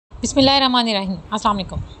बिस्मिल्लाहिर्रहमानिर्रहीम अस्सलाम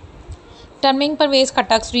वालेकुम। Terming Pervaiz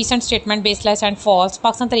Khattak's recent statement baseless and false,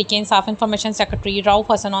 Pakistan Tehreek-e-Insaf Information Secretary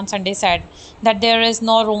Rauf Hassan on Sunday said that there is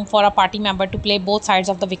no room for a party member to play both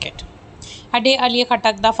sides of the wicket. A day earlier,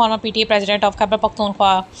 Khattak, the former PTA president of Khyber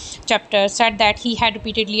Pakhtunkhwa chapter, said that he had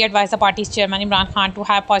repeatedly advised the party's chairman Imran Khan to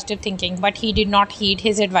have positive thinking, but he did not heed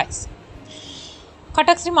his advice.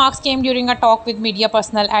 Khattak's remarks came during a talk with media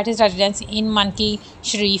personnel at his residence in Manki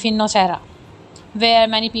Sharif in Nowshera, where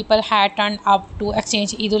many people had turned up to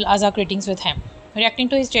exchange Eid ul-Azha greetings with him. Reacting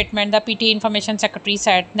to his statement, the PTA Information Secretary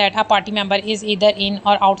said that a party member is either in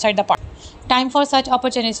or outside the party. Time for such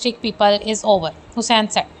opportunistic people is over, Hussain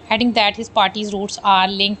said, adding that his party's roots are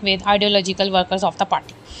linked with ideological workers of the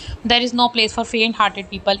party. There is no place for faint-hearted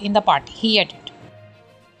people in the party, he added.